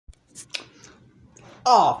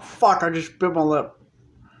Oh, fuck, I just bit my lip.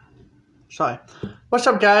 Sorry. What's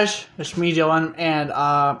up, guys? It's me, Dylan, and,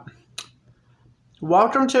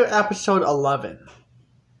 welcome to episode 11.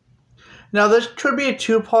 Now, this could be a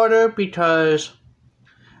two-parter because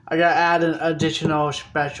I gotta add an additional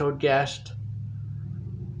special guest.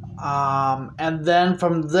 And then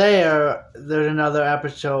from there, there's another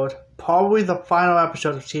episode, probably the final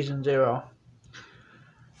episode of season 0.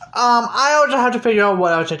 I also have to figure out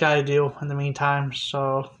what else I gotta do in the meantime,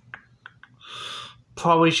 so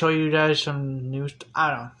probably show you guys some news. I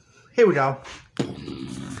don't know. Here we go.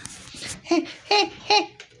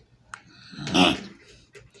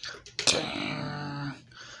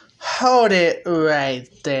 Hold it right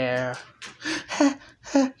there. There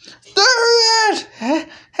it is!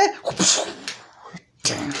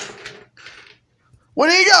 Where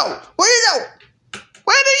did he go? Where did he go?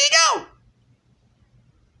 Where did he go?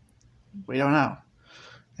 We don't know.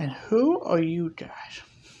 And who are you guys?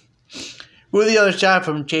 We're the other side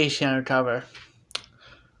from Chasing Undercover.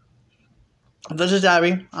 This is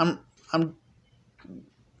Abby. I'm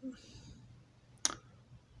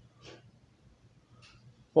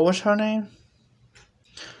what was her name?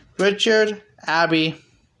 Richard, Abby,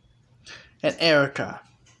 and Erica.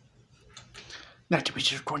 Not to be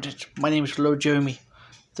disappointed. My name is Lord Jeremy.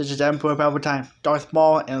 This is Emperor Palpatine, Darth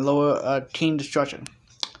Maul, and Lower Teen Destruction.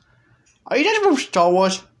 Are you guys from Star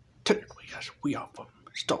Wars? Technically, yes, we are from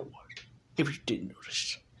Star Wars. If you didn't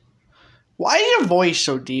notice. Why is your voice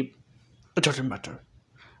so deep? It doesn't matter.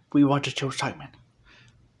 We want to kill Simon.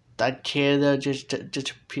 That kid that just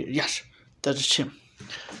disappeared. Yes, that is him.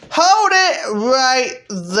 Hold it right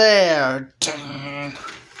there.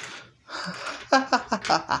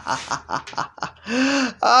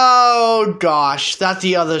 Oh gosh, that's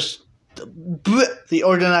the others. The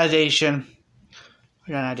organization.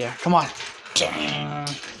 I got an idea. Come on.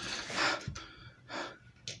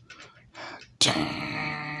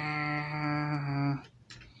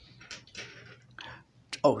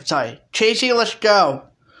 Oh, sorry. Chasing, let's go.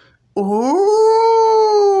 Ooh.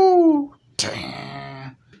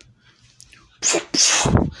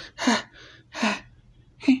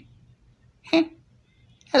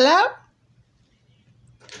 Hello?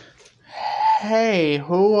 Hey,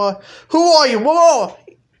 who are you? Whoa!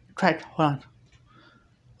 Craig, hold on.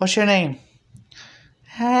 What's your name?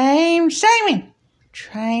 I'm Simon.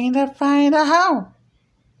 Trying to find a home.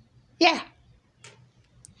 Yeah.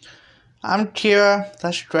 I'm Kira.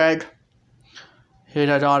 That's Greg. Here's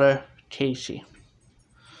our daughter, Casey.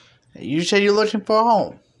 You said you're looking for a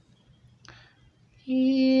home.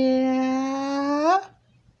 Yeah.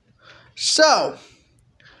 So,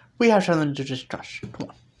 we have something to discuss. Come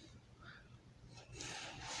on.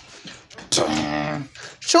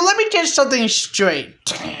 So let me get something straight.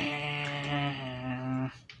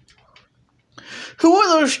 Who are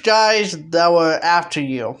those guys that were after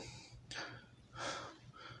you?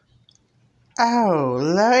 Oh,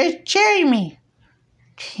 Lord Jeremy.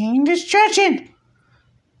 King Destruction.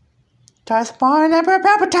 Darth Maul and Emperor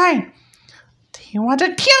Palpatine. They want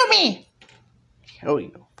to kill me. Kill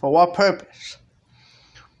you? For what purpose?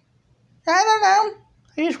 I don't know.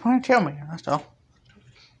 They just want to kill me, that's all.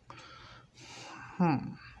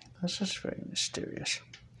 This is very mysterious.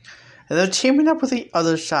 And they're teaming up with the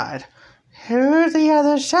other side. Who's the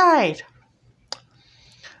other side?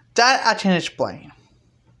 That I can explain.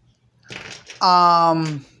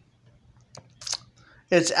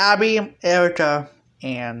 It's Abby, Erica,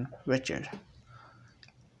 and Richard.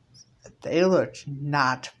 They look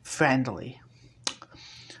not friendly.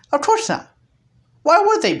 Of course not. Why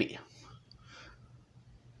would they be?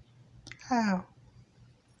 Oh.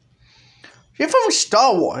 You're from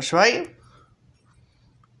Star Wars, right?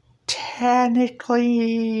 Technically,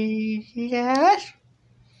 yes.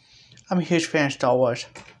 I'm a huge fan of Star Wars.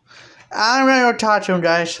 I'm gonna go talk to him,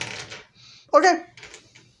 guys. Okay.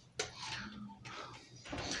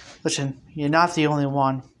 Listen, you're not the only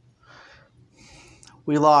one.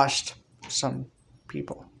 We lost some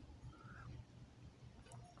people.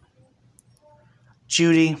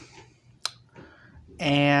 Judy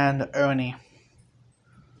and Ernie.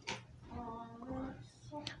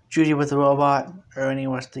 Judy was the robot. Ernie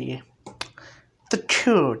was the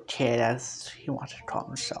cool kid, as he wanted to call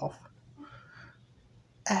himself.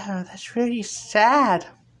 Oh, that's really sad.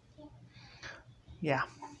 Yeah,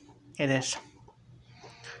 it is.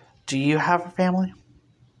 Do you have a family?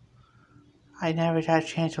 I never got a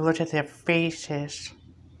chance to look at their faces.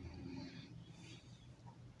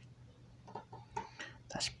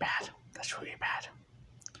 That's bad. That's really bad.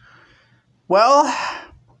 Well,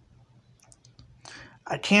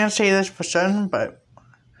 I can't say this for certain, but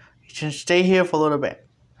you can stay here for a little bit.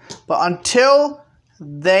 But until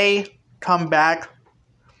they come back,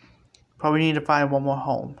 probably need to find one more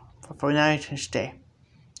home. But for now, you can stay.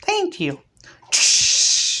 Thank you.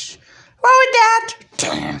 What was that?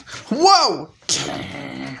 Whoa!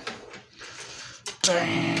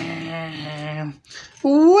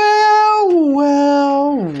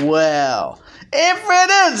 Well. If it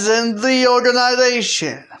isn't the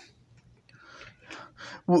organization.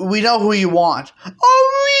 We know who you want.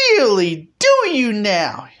 Oh, really? Do you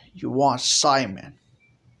now? You want Simon.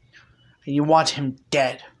 And you want him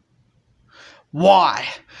dead. Why?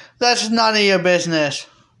 That's none of your business.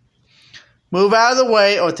 Move out of the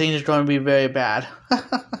way or things are going to be very bad.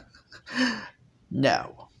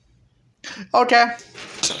 No. Okay.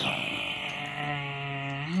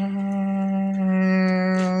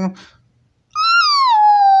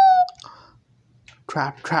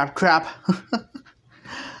 Crap.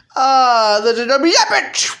 There's a W. Yeah,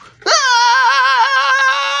 bitch!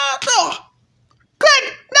 Greg,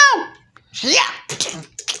 no! Yeah!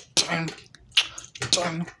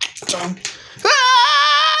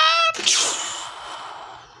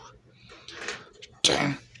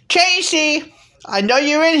 Casey, I know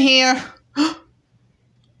you're in here.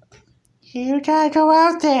 You gotta go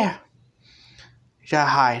out there. You gotta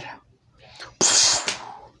hide.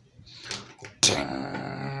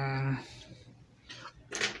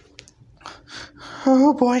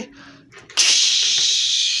 Oh boy.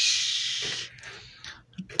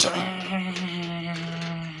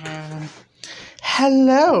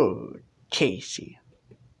 Hello, Casey.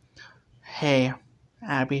 Hey,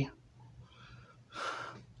 Abby.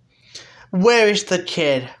 Where is the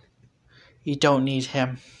kid? You don't need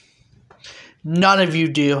him. None of you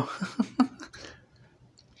do.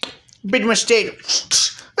 Big mistake.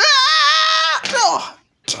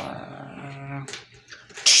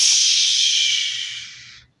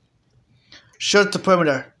 Shut the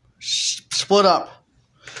perimeter. Split up.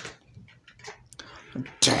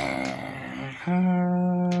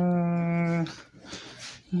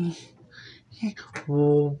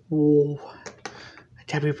 Whoa. I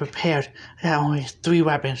gotta be prepared. I got only 3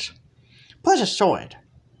 weapons. Plus a sword.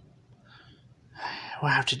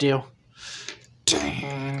 What I have to do?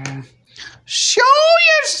 Show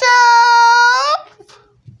yourself!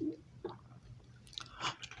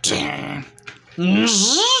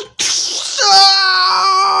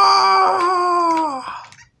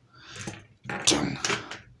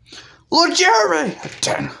 Look, Jeremy!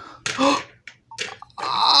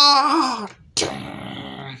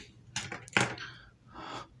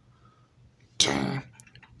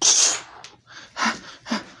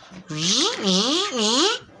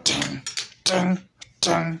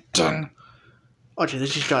 Okay,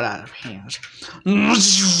 this just got out of hands.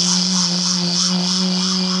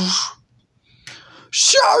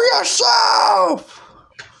 Show yourself!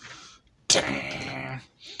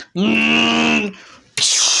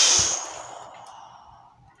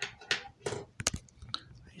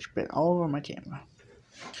 He spit all over my camera.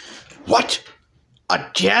 What?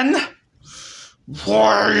 Again?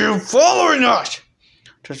 Why are you following us?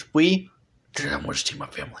 Because we didn't want to see my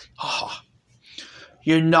family. Haha.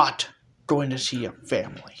 You're not going to see your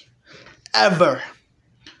family. Ever.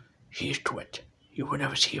 Here's to it. You will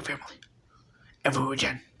never see your family. Ever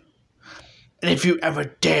again. And if you ever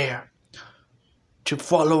dare to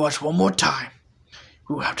follow us one more time,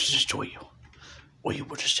 we will have to destroy you. Or you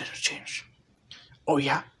will just stand a chance. Oh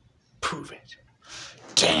yeah? Prove it.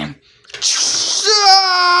 Damn.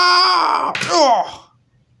 Oh.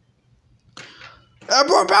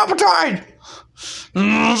 Emperor Palpatine!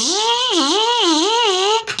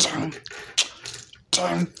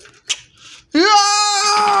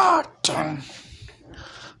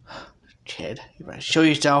 Kid, you better show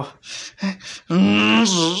yourself.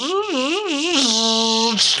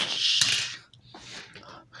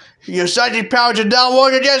 Your psychic powers are now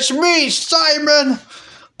working against me, Simon!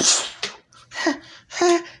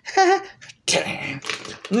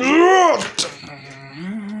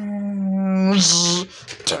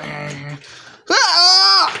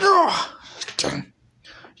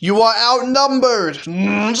 You are outnumbered.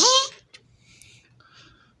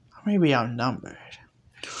 Maybe outnumbered.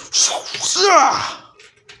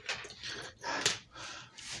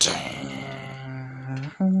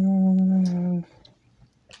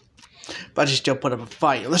 But you still put up a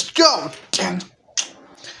fight. Let's go.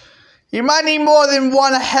 You might need more than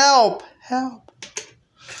one help. Help.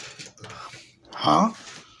 Huh?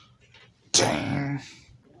 Dang.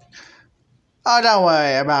 Oh, don't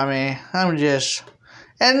worry about me. I'm just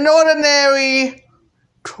an ordinary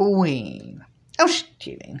queen. I'm just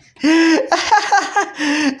kidding.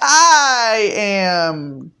 I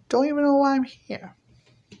am... Don't even know why I'm here.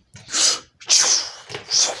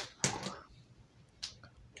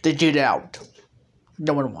 They did out.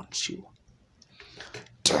 No one wants you.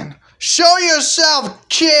 Dun. Show yourself,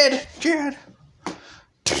 kid! Kid!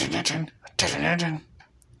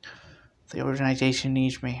 The organization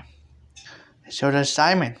needs me. And so does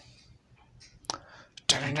Simon.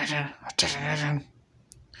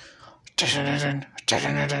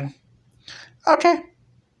 Okay.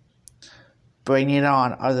 Bring it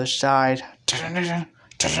on, other side.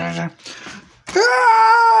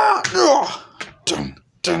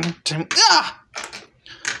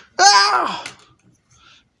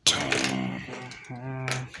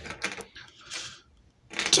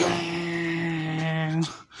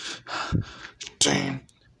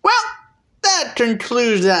 Well, that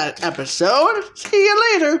concludes that episode. See you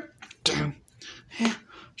later.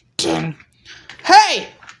 Hey!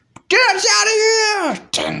 Get us out of here!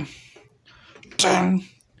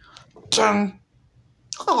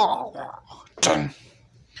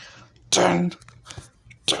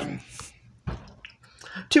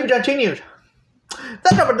 To be continued.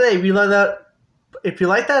 That's all for today. If you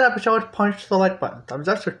like that episode, punch the like button. Thumbs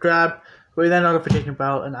up, subscribe, ring that notification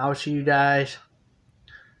bell, and I'll see you guys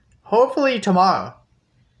hopefully tomorrow.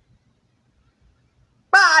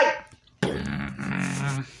 Bye!